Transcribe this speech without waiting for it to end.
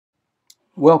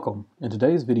Welcome. In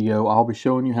today's video, I'll be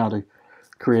showing you how to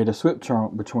create a SWIP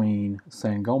trunk between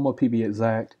Sangoma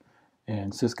PBExact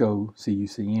and Cisco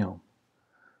CUCM.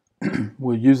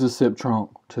 We'll use the SIP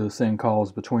trunk to send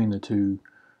calls between the two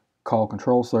call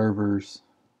control servers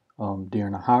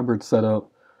during a hybrid setup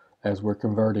as we're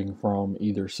converting from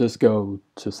either Cisco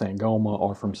to Sangoma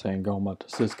or from Sangoma to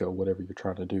Cisco, whatever you're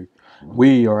trying to do.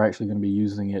 We are actually going to be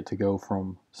using it to go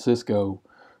from Cisco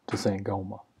to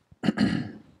Sangoma.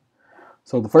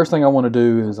 So the first thing I want to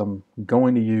do is I'm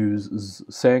going to use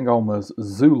Sangoma's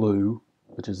Zulu,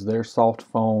 which is their soft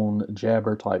phone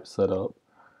jabber type setup,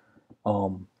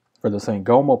 for the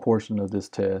Sangoma portion of this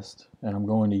test, and I'm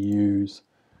going to use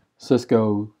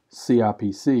Cisco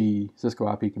CIPC,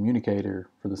 Cisco IP Communicator,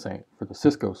 for the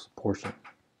Cisco portion.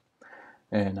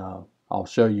 And I'll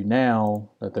show you now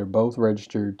that they're both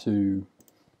registered to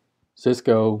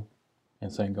Cisco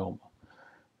and Sangoma.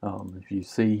 If you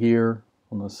see here,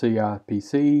 on the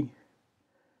CIPC,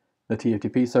 the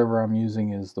TFTP server I'm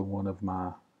using is the one of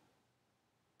my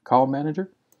call manager.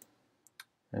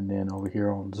 And then over here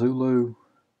on Zulu,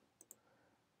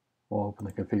 we'll open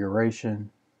the configuration,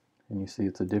 and you see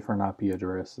it's a different IP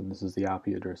address, and this is the IP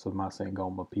address of my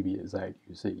Sangoma PBExact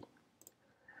UC.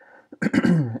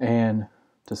 And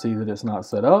to see that it's not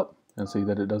set up and see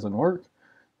that it doesn't work,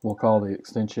 we'll call the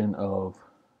extension of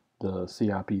the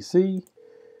CIPC.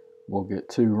 We'll get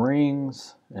 2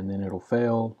 rings and then it'll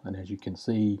fail, and as you can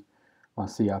see, my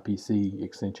CIPC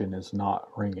extension is not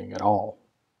ringing at all.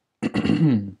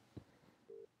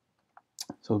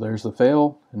 So there's the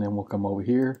fail, and then we'll come over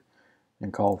here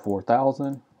and call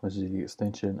 4000, which is the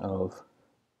extension of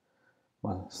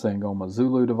my Sangoma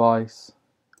Zulu device.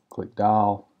 Click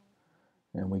dial,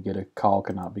 and we get a call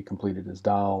cannot be completed as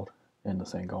dialed, and the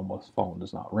Sangoma phone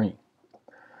does not ring.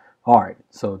 Alright,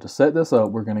 so to set this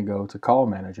up, we're going to go to Call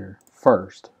Manager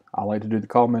first. I like to do the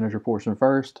Call Manager portion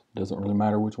first. Doesn't really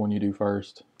matter which one you do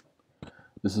first.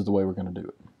 This is the way we're going to do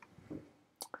it.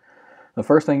 The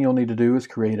first thing you'll need to do is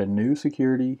create a new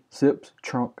SIP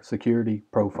trunk security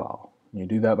profile. You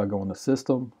do that by going to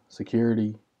System,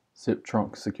 Security, SIP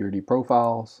trunk security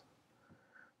profiles.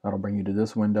 That'll bring you to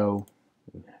this window.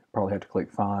 You probably have to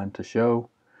click Find to show.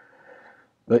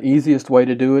 The easiest way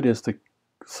to do it is to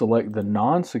select the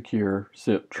non-secure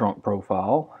SIP trunk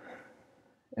profile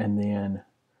and then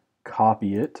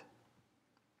copy it,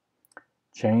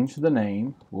 change the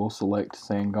name. We'll select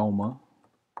Sangoma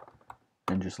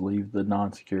and just leave the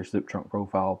non-secure SIP trunk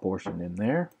profile portion in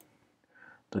there.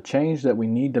 The change that we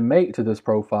need to make to this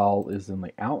profile is in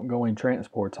the outgoing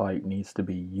transport type needs to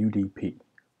be UDP.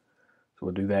 So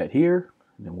we'll do that here,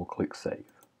 and then we'll click Save.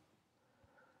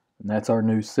 And that's our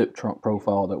new SIP trunk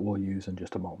profile that we'll use in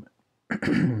just a moment.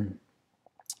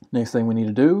 Next thing we need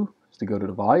to do is to go to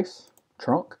Device,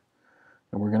 Trunk,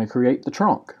 and we're going to create the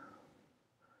trunk.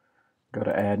 Go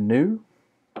to Add New,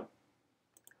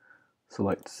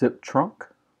 select SIP Trunk,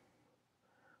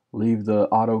 leave the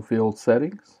autofill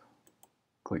settings,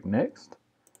 click Next,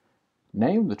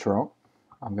 name the trunk.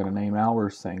 I'm going to name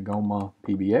ours Sangoma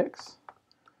PBX.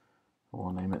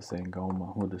 We'll name it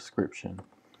Sangoma with description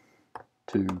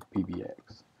to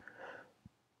PBX.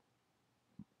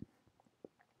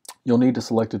 You'll need to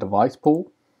select a device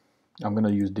pool. I'm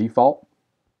going to use default,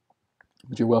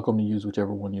 but you're welcome to use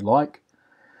whichever one you like.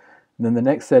 And then the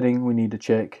next setting we need to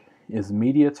check is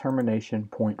media termination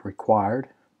point required.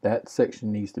 That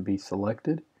section needs to be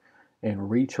selected, and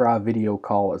retry video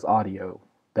call as audio.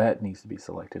 That needs to be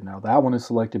selected. Now that one is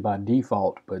selected by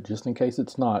default, but just in case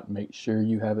it's not, make sure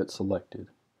you have it selected.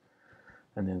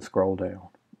 And then scroll down.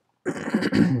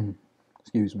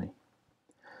 Excuse me.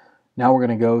 Now we're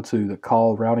going to go to the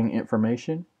Call Routing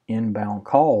Information, Inbound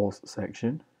Calls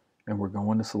section, and we're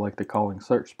going to select the calling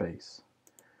search space.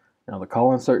 Now the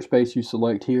calling search space you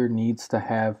select here needs to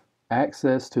have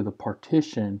access to the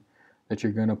partition that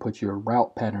you're going to put your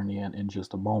route pattern in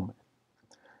just a moment.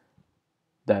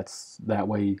 That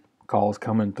way calls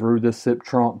coming through this SIP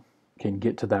trunk can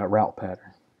get to that route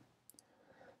pattern.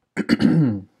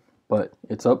 But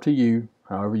it's up to you,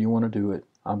 however you want to do it.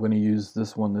 I'm going to use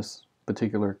this one, this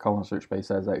particular calling search space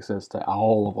has access to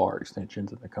all of our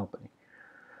extensions in the company.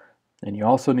 And you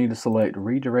also need to select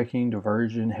Redirecting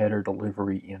Diversion Header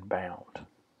Delivery Inbound.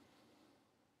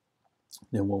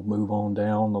 Then we'll move on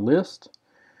down the list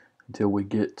until we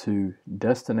get to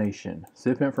Destination,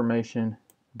 SIP Information,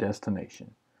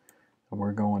 Destination. And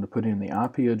we're going to put in the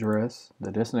IP address.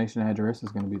 The destination address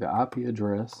is going to be the IP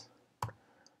address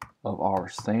of our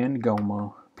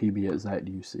Sangoma PBExact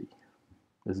UC.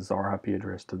 This is our IP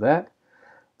address to that.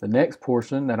 The next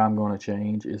portion that I'm going to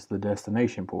change is the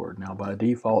destination port. Now by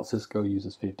default, Cisco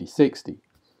uses 5060.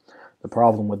 The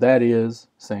problem with that is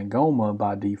Sangoma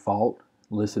by default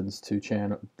listens to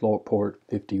channel port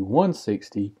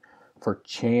 5160 for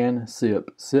CHAN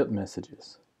SIP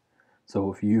messages.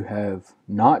 So if you have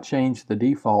not changed the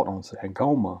default on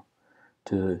Sangoma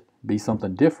to be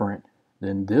something different,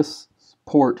 then this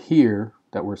port here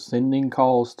that we're sending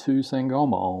calls to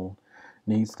Sangoma on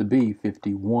needs to be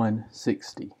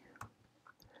 5160.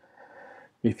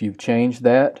 If you've changed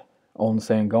that on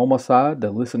Sangoma side,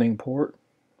 the listening port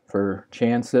for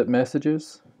CHAN SIP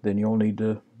messages, then you'll need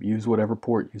to use whatever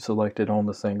port you selected on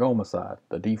the Sangoma side.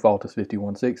 The default is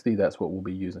 5160, that's what we'll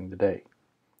be using today.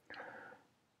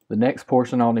 The next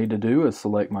portion I'll need to do is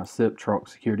select my SIP trunk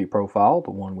security profile,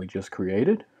 the one we just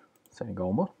created,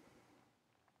 Sangoma,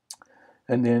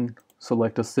 and then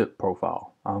select a SIP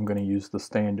profile. I'm going to use the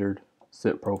standard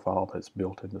SIP profile that's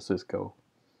built into Cisco.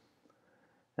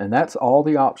 And that's all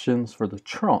the options for the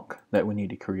trunk that we need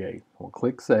to create. We'll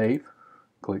click Save,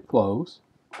 click Close,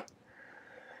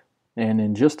 and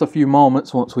in just a few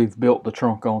moments, once we've built the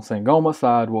trunk on Sangoma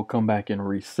side, we'll come back and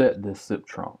reset this SIP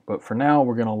trunk. But for now,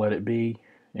 we're going to let it be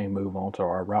and move on to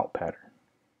our route pattern.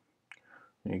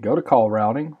 You go to Call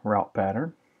Routing, Route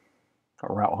Pattern,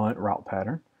 or Route Hunt, Route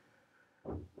Pattern,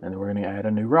 and then we're going to add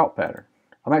a new route pattern.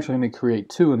 I'm actually going to create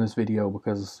two in this video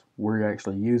because we're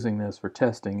actually using this for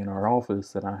testing in our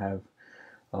office, and I have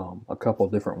a couple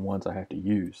of different ones I have to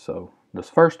use. So this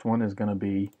first one is going to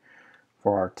be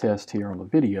for our test here on the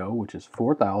video, which is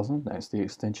 4000. That's the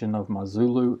extension of my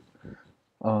Zulu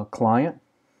client.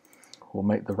 We'll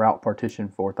make the route partition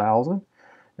 4000.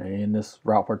 And in this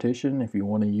route partition, if you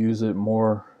want to use it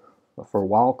more for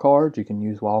wildcards, you can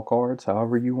use wildcards,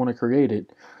 however you want to create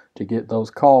it, to get those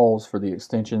calls for the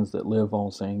extensions that live on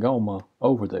Sangoma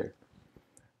over there.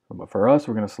 But for us,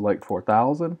 we're going to select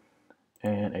 4000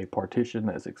 and a partition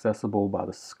that's accessible by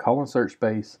the call and search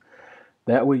space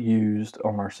that we used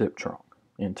on our SIP trunk.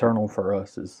 Internal for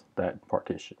us is that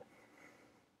partition.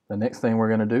 The next thing we're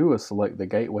going to do is select the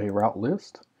gateway route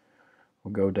list.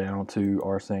 We'll go down to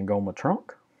our Sangoma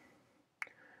trunk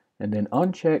and then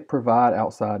uncheck provide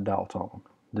outside dial tone.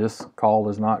 This call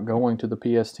is not going to the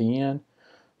PSTN,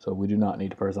 so we do not need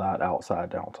to provide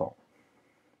outside dial tone.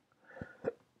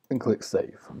 And click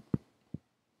Save.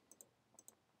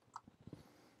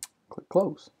 Click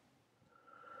Close.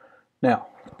 Now,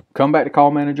 come back to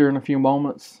Call Manager in a few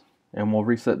moments and we'll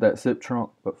reset that SIP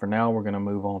trunk, but for now we're going to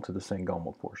move on to the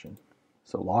Sangoma portion.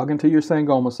 So log into your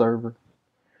Sangoma server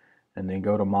and then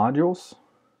go to Modules,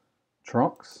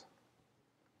 Trunks.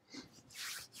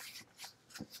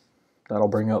 That'll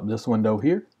bring up this window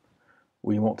here.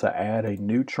 We want to add a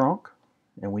new trunk,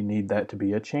 and we need that to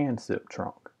be a CHAN SIP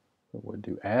trunk. So we'll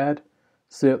do Add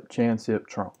SIP CHAN SIP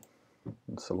trunk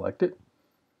and select it.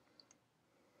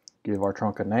 Give our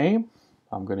trunk a name.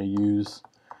 I'm going to use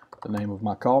the name of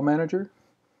my call manager,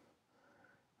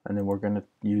 and then we're going to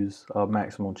use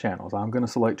maximum channels. I'm going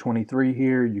to select 23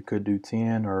 here. You could do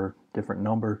 10 or different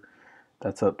number.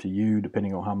 That's up to you,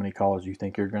 depending on how many calls you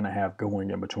think you're going to have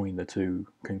going in between the two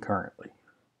concurrently.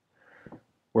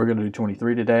 We're going to do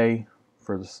 23 today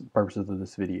for the purposes of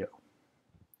this video.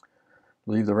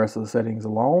 Leave the rest of the settings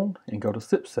alone and go to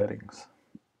SIP settings.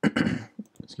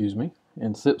 Excuse me.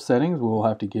 In SIP settings, we'll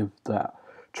have to give the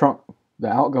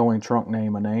outgoing trunk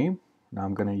name a name. Now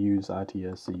I'm going to use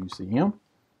ITS CUCM.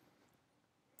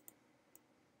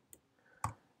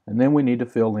 And then we need to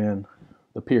fill in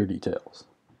the peer details.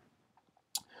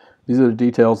 These are the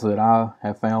details that I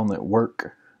have found that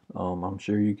work. I'm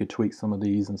sure you could tweak some of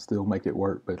these and still make it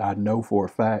work, but I know for a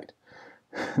fact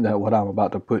that what I'm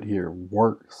about to put here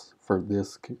works for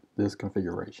this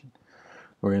configuration.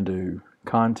 We're going to do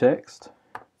context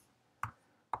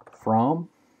from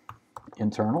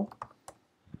internal,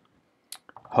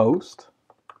 host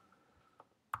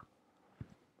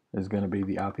is going to be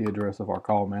the IP address of our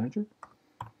call manager,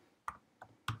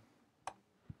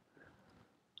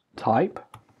 type,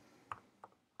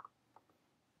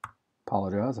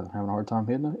 apologize, I'm having a hard time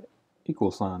hitting the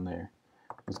equal sign there.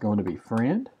 It's going to be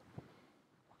friend.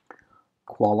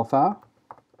 Qualify.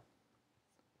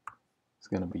 It's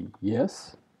going to be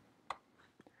yes.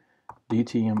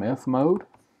 DTMF mode.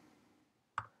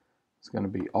 It's going to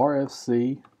be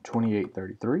RFC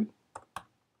 2833.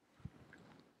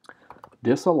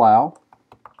 Disallow.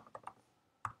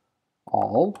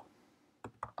 All.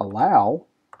 Allow.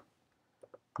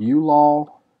 ULAW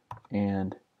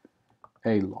and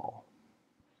ALAW.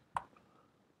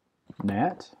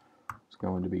 NAT is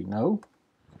going to be no.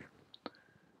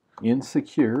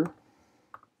 Insecure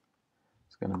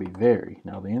is going to be vary.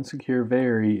 Now the insecure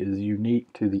vary is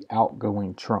unique to the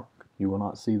outgoing trunk. You will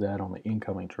not see that on the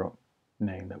incoming trunk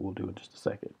name that we'll do in just a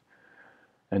second.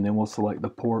 And then we'll select the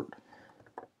port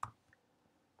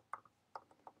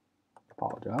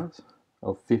apologize,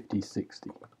 of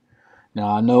 5060.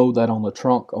 Now I know that on the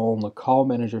trunk on the call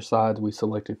manager side we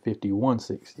selected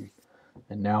 5160,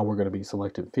 and now we're going to be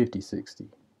selecting 5060.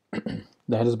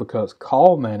 That is because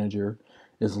call manager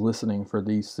is listening for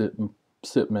these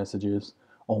SIP messages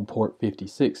on port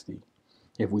 5060.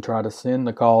 If we try to send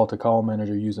the call to call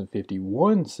manager using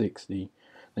 5160,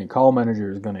 then call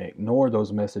manager is going to ignore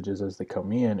those messages as they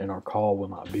come in and our call will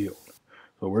not build.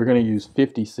 So we're going to use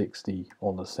 5060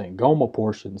 on the Sangoma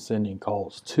portion, sending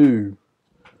calls to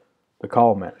the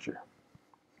call manager.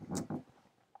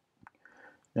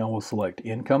 Now we'll select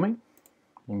incoming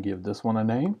and give this one a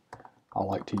name. I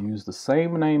like to use the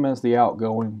same name as the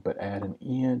outgoing, but add an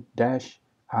in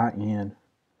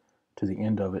to the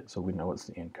end of it so we know it's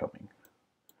the incoming.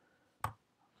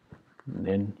 And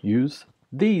then use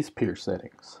these peer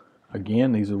settings.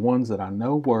 Again, these are ones that I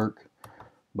know work,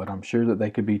 but I'm sure that they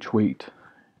could be tweaked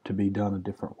to be done a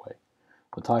different way.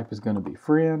 The type is going to be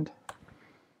friend.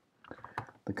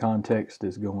 The context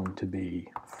is going to be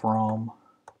from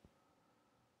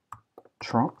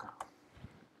trunk.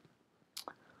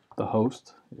 The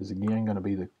host is again going to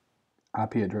be the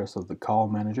IP address of the call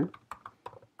manager.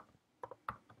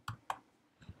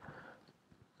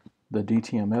 The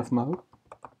DTMF mode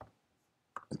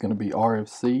is going to be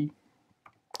RFC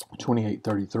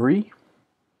 2833.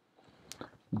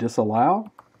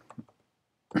 Disallow,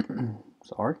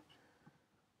 sorry,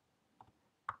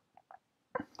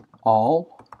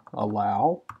 all,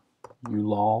 allow,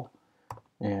 ULAW,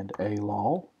 and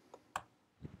ALAW.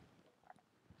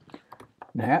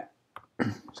 NAT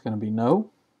is going to be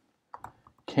no.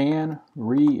 Can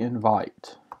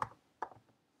re-invite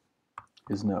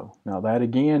is no. Now that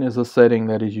again is a setting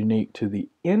that is unique to the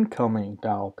incoming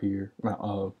dial peer,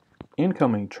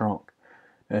 incoming trunk,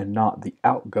 and not the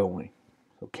outgoing.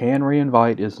 So can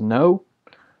re-invite is no,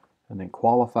 and then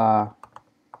qualify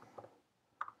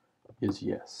is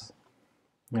yes.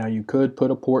 Now you could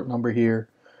put a port number here.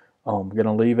 I'm going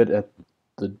to leave it at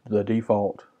the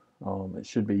default. It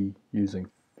should be using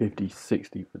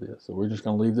 5060 for this. So we're just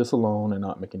going to leave this alone and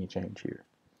not make any change here.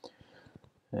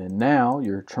 And now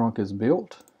your trunk is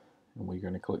built, and we're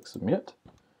going to click submit.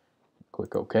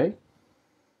 Click OK.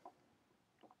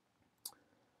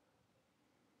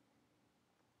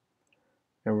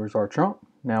 There's our trunk.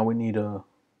 Now we need a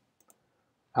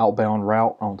outbound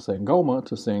route on Sangoma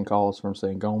to send calls from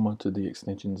Sangoma to the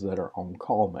extensions that are on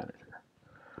call manager.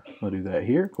 We'll do that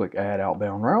here. Click add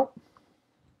outbound route.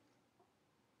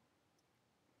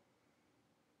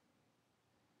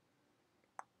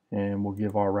 And we'll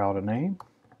give our route a name.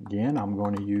 Again, I'm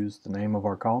going to use the name of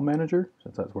our call manager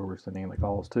since that's where we're sending the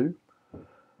calls to.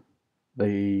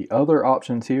 The other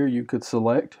options here you could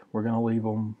select, we're going to leave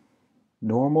them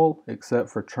normal except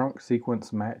for trunk sequence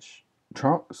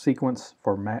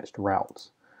for matched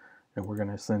routes. And we're going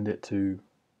to send it to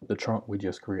the trunk we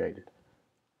just created.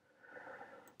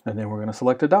 And then we're going to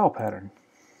select a dial pattern.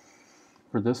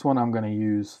 For this one, I'm going to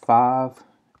use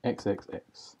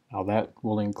 5XXX. Now that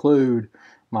will include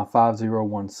my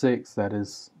 5016, that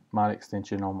is my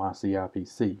extension on my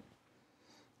CIPC.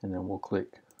 And then we'll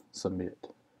click submit.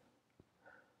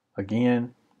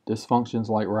 Again, this functions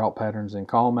like route patterns in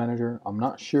call manager. I'm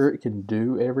not sure it can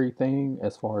do everything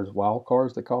as far as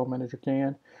wildcards that call manager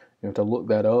can. You have to look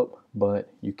that up, but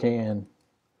you can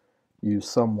use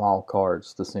some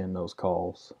wildcards to send those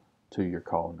calls to your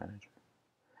call manager.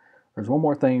 There's one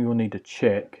more thing you'll need to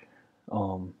check.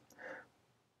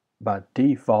 By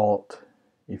default,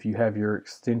 if you have your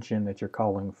extension that you're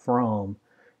calling from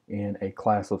in a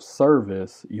class of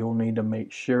service, you'll need to make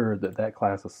sure that that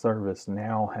class of service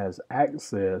now has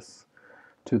access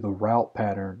to the route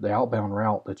pattern, the outbound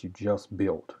route that you just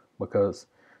built. Because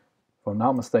if I'm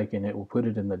not mistaken, it will put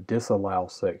it in the disallow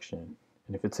section.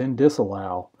 And if it's in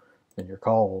disallow, then your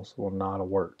calls will not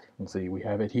work. And see, we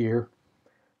have it here.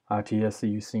 ITS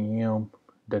CUCM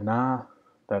deny.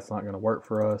 That's not going to work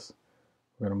for us.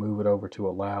 We're going to move it over to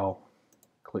allow.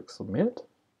 Click submit.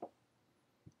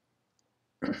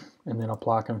 And then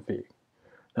apply config.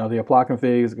 Now the apply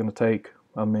config is going to take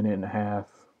a minute and a half,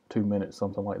 2 minutes,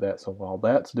 something like that. So while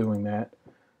that's doing that,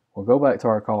 we'll go back to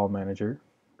our call manager,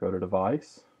 go to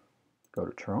device, go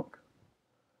to trunk,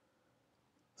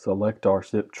 select our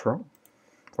SIP trunk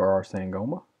for our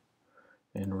Sangoma,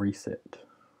 and reset.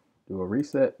 Do a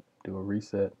reset,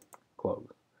 close.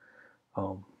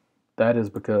 That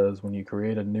is because when you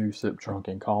create a new SIP trunk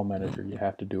in call manager, you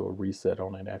have to do a reset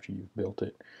on it after you've built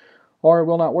it, or it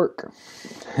will not work.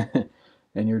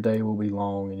 And your day will be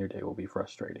long and your day will be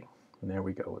frustrating. And there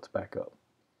we go, it's back up.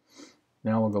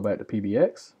 Now we'll go back to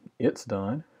PBX. It's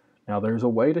done. Now there's a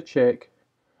way to check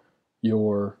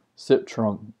your SIP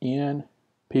trunk in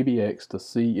PBX to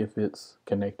see if it's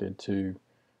connected to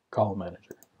Call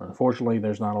Manager. Unfortunately,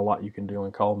 there's not a lot you can do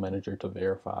in Call Manager to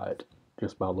verify it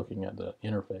just by looking at the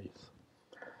interface.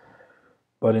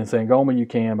 But in Sangoma, you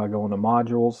can by going to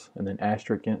Modules and then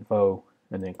Asterisk Info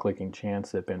and then clicking CUCM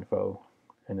Sip Info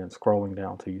and then scrolling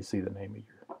down till you see the name of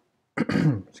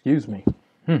your excuse me,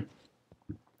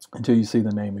 until you see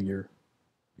the name of your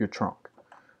trunk.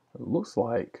 It looks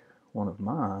like one of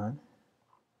mine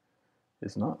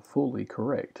is not fully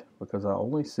correct because I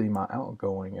only see my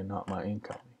outgoing and not my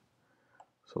incoming.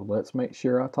 So let's make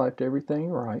sure I typed everything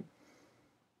right.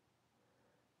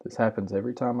 This happens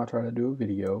every time I try to do a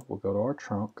video. We'll go to our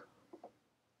trunk.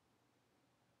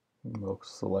 And we'll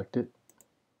select it.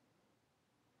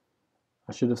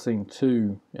 I should have seen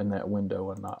 2 in that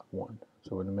window and not 1.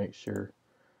 So we're going to make sure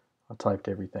I typed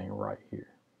everything right here.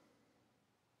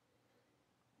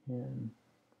 And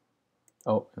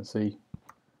oh, and see,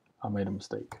 I made a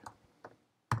mistake.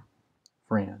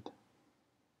 Friend.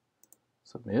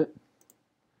 Submit.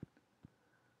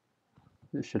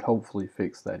 This should hopefully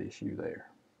fix that issue there.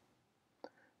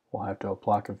 We'll have to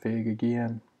apply config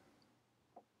again.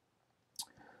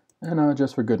 And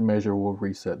just for good measure, we'll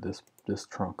reset this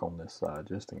trunk on this side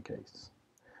just in case.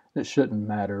 It shouldn't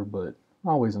matter, but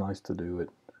always nice to do it.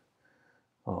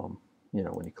 You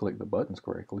know, when you click the buttons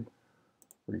correctly.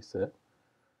 Reset,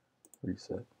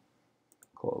 reset,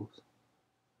 close,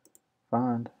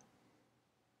 find.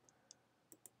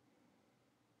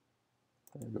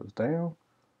 There it goes down,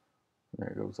 and there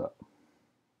it goes up.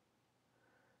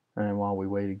 And while we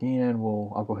wait again,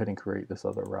 I'll go ahead and create this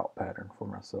other route pattern for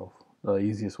myself. The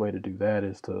easiest way to do that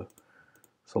is to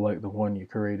select the one you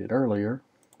created earlier,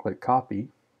 click copy,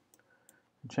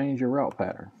 and change your route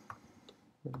pattern.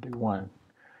 Do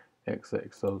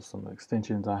 1XX, so some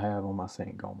extensions I have on my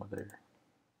Sangoma there.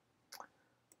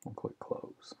 I'll click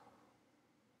close.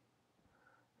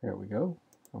 There we go.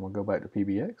 I'm going to go back to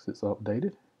PBX, it's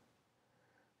updated.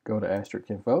 Go to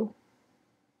Asterisk Info,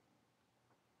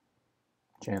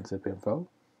 CUCM Sip Info,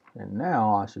 and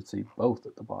now I should see both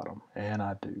at the bottom, and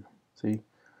I do. See?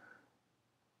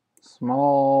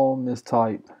 Small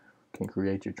mistype can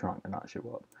create your trunk and not show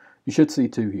up. You should see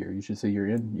 2 here. You should see your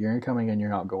incoming and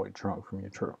your outgoing trunk from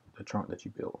your the trunk that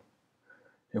you built.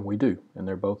 And we do, and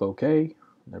they're both okay,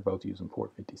 and they're both using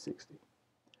port 5060.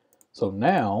 So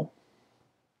now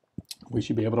we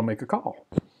should be able to make a call.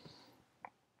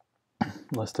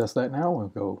 Let's test that now. We'll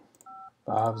go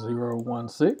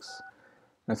 5016.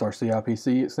 That's our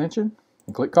CIPC extension,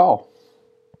 and click call.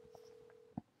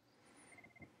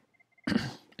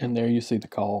 And there you see the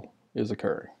call is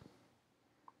occurring.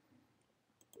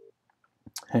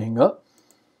 Hang up.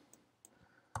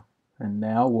 And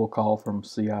now we'll call from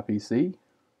CIPC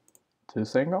to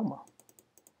Sangoma.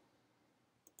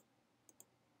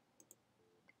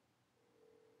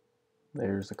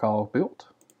 There's the call built.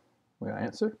 We'll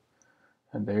answer.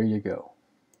 And there you go.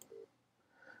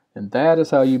 And that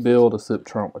is how you build a SIP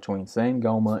trunk between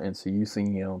Sangoma and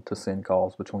CUCM to send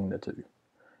calls between the two.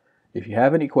 If you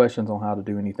have any questions on how to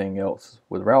do anything else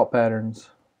with route patterns,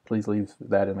 please leave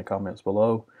that in the comments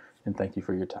below, and thank you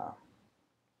for your time.